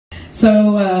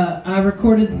So I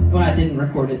recorded, well, I didn't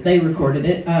record it, they recorded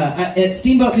it, at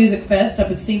Steamboat Music Fest up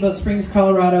at Steamboat Springs,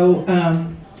 Colorado.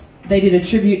 They did a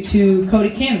tribute to Cody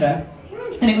Canada,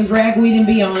 and it was Ragweed and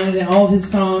Beyond and all of his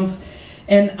songs.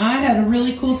 And I had a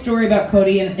really cool story about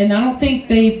Cody, and I don't think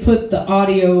they put the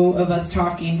audio of us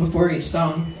talking before each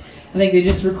song. I think they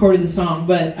just recorded the song,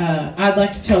 but I'd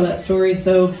like to tell that story.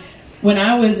 So when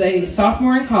I was a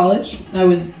sophomore in college, I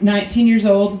was 19 years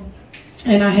old,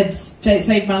 and I had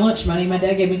saved my lunch money. My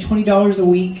dad gave me $20 a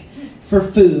week for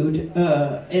food,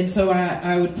 and so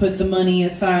I would put the money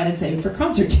aside and save it for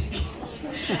concert tickets.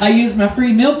 I used my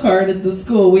free meal card at the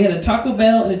school. We had a Taco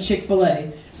Bell and a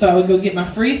Chick-fil-A. So I would go get my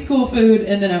free school food,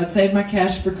 and then I would save my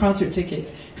cash for concert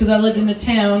tickets. Because I lived in a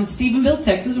town, Stephenville,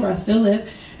 Texas, where I still live,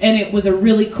 and it was a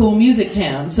really cool music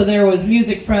town. So there was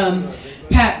music from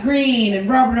Pat Green and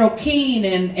Robert O'Keefe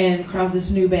and this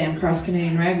new band, Cross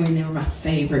Canadian Ragweed, and they were my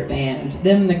favorite band.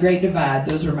 Them and The Great Divide,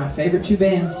 those were my favorite two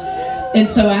bands. And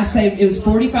so I saved, it was a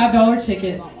 $45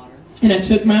 ticket, and I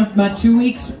took my 2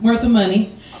 weeks worth of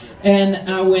money, and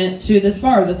I went to this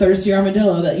bar, the Thirsty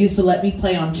Armadillo, that used to let me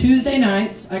play on Tuesday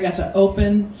nights. I got to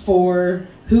open for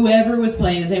whoever was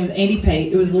playing. His name was Andy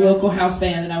Pate. It was the local house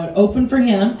band, and I would open for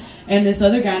him, and this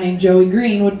other guy named Joey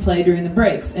Green would play during the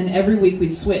breaks, and every week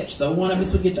we'd switch. So one of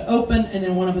us would get to open, and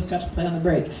then one of us got to play on the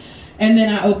break. And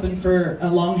then I opened for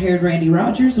a long-haired Randy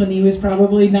Rogers when he was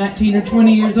probably 19 or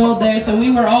 20 years old there, so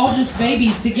we were all just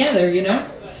babies together, you know?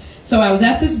 So I was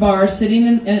at this bar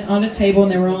sitting on a table,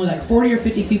 and there were only like 40 or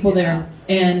 50 people there,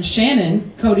 and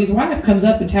Shannon, Cody's wife, comes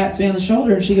up and taps me on the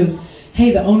shoulder, and she goes,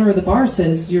 "Hey, the owner of the bar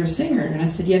says you're a singer." And I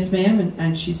said, "Yes, ma'am,"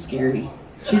 and she's scary.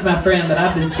 She's my friend, but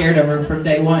I've been scared of her from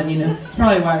day one, you know. It's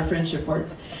probably why our friendship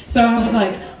works. So I was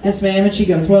like, "Yes, ma'am," and she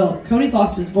goes, "Well, Cody's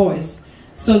lost his voice.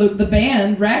 So the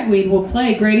band, Ragweed, will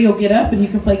play. Grady will get up, and you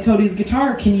can play Cody's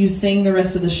guitar. Can you sing the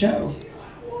rest of the show?"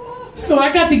 So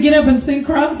I got to get up and sing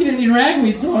Cross Canadian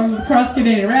Ragweed songs with Cross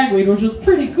Canadian Ragweed, which was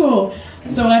pretty cool.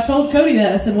 So I told Cody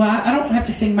that. I said, "Well, I don't have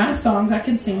to sing my songs. I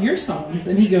can sing your songs."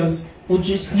 And he goes, "Well,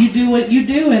 just you do what you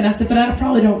do." And I said, "But I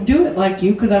probably don't do it like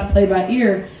you because I play by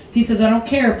ear." He says, "I don't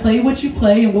care. Play what you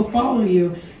play and we'll follow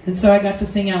you." And so I got to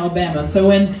sing Alabama. So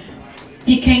when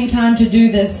it came time to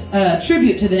do this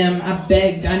tribute to them, I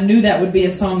begged. I knew that would be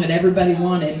a song that everybody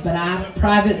wanted, but I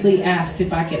privately asked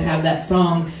if I could have that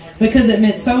song because it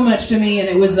meant so much to me, and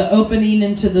it was the opening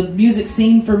into the music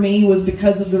scene for me was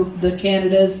because of the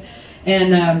Canadas,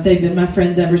 and they've been my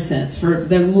friends ever since. For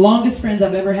the longest friends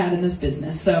I've ever had in this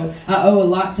business. So I owe a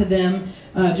lot to them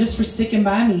just for sticking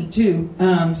by me too.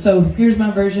 So here's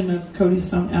my version of Cody's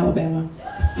song, Alabama.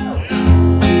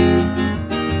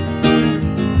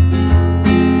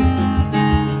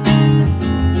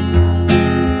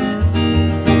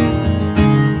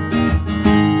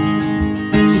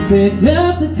 Picked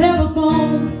up the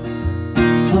telephone,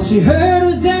 all she heard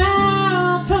was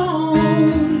dial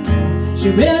tone. She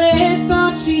really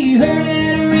thought she heard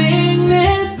it ring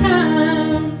this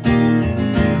time.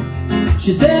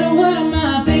 She said, "What am